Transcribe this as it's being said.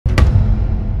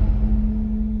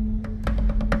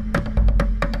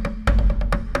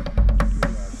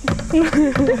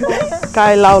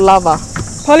Kai lau lava.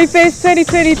 Polyfest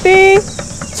 2023.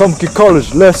 Tāmaki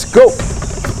College, let's go!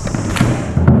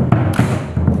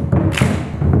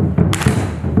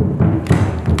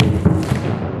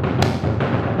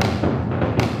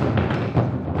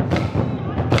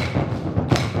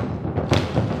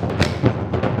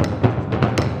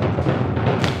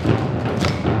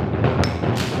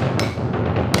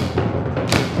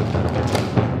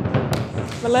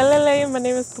 Malelele, my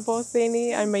name is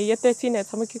Tupouseini. I'm a year 13 at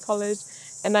Tāmaki College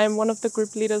and I'm one of the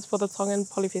group leaders for the Tongan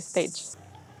Polyfest stage.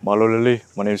 Malolele,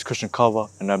 my name is Christian Kava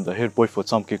and I'm the head boy for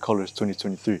Tāmaki College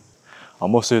 2023.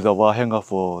 I'm also the wāhenga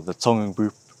for the Tongan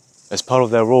group. As part of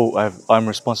that role, I'm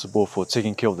responsible for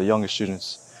taking care of the younger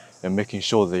students and making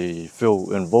sure they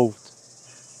feel involved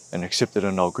and accepted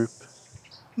in our group.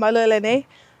 Malolele,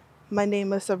 my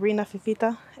name is Sabrina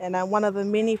and I'm one of the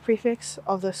many prefects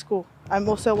of the school. I'm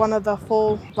also one of the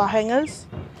 4 wāhengas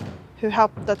who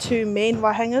help the 2 main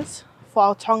wāhengas for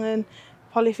our Tongan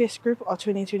Polyfest group of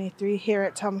 2023 here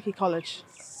at Tāmaki College.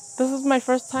 This is my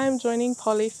first time joining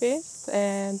Polyfest,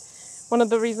 and one of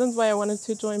the reasons why I wanted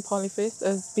to join Polyfest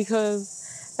is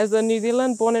because as a New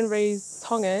Zealand born and raised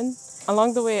Tongan,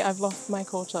 along the way I've lost my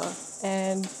culture,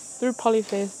 and through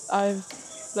Polyfest I've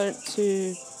learned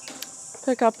to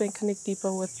pick up and connect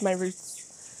deeper with my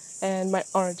roots and my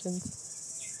origins.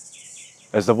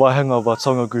 As the wāhenga of our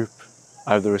Tonga group,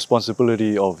 I have the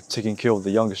responsibility of taking care of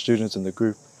the younger students in the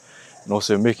group and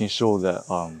also making sure that,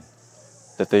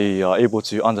 that they are able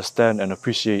to understand and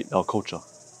appreciate our culture.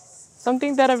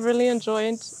 Something that I've really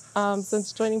enjoyed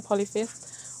since joining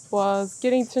Polyfest was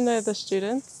getting to know the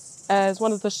students. As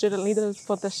one of the student leaders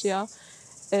for this year,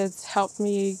 it's helped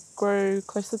me grow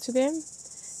closer to them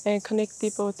and connect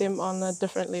deeper with them on a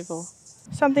different level.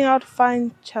 Something I would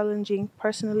find challenging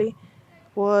personally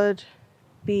would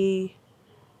be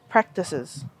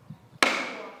practices.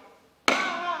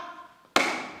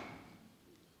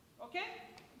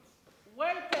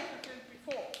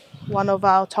 One of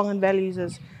our Tongan values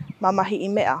is mamahi I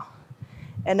mea,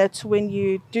 and it's when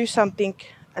you do something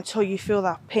until you feel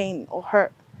that pain or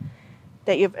hurt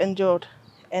that you've endured,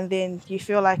 and then you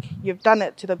feel like you've done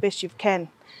it to the best you can,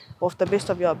 with the best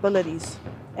of your abilities.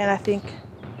 And I think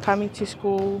coming to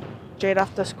school, straight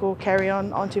after school, carry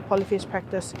on to Polyfest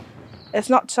practice, it's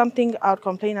not something I would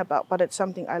complain about, but it's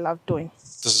something I love doing.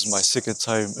 This is my second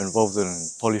time involved in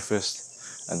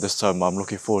Polyfest, and this time I'm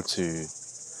looking forward to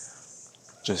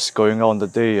just going out on the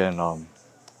day and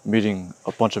meeting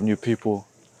a bunch of new people,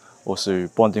 also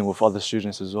bonding with other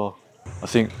students as well. I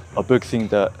think a big thing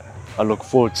that I look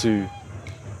forward to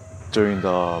during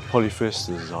the Polyfest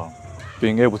is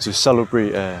being able to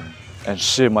celebrate and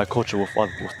share my culture with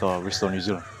the rest of New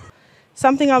Zealand.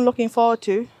 Something I'm looking forward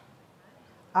to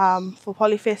for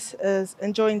Polyfest is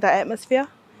enjoying the atmosphere,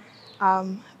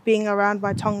 being around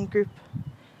my Tongan group.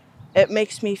 It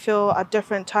makes me feel a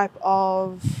different type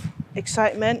of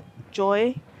excitement,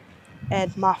 joy,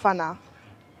 and mawhana,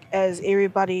 as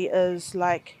everybody is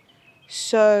like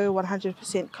so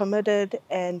 100% committed,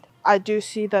 and I do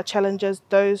see the challenges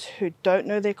those who don't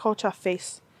know their culture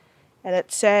face, and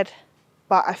it's sad,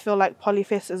 but I feel like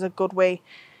Polyfest is a good way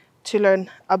to learn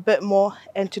a bit more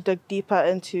and to dig deeper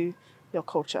into your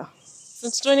culture.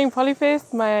 Since joining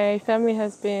Polyfest, my family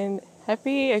has been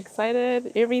happy,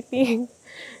 excited, everything,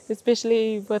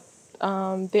 especially with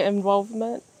their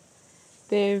involvement.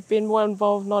 They've been more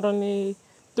involved not only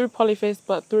through Polyfest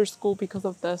but through school because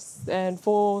of this, and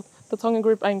for the Tongan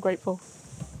group I'm grateful.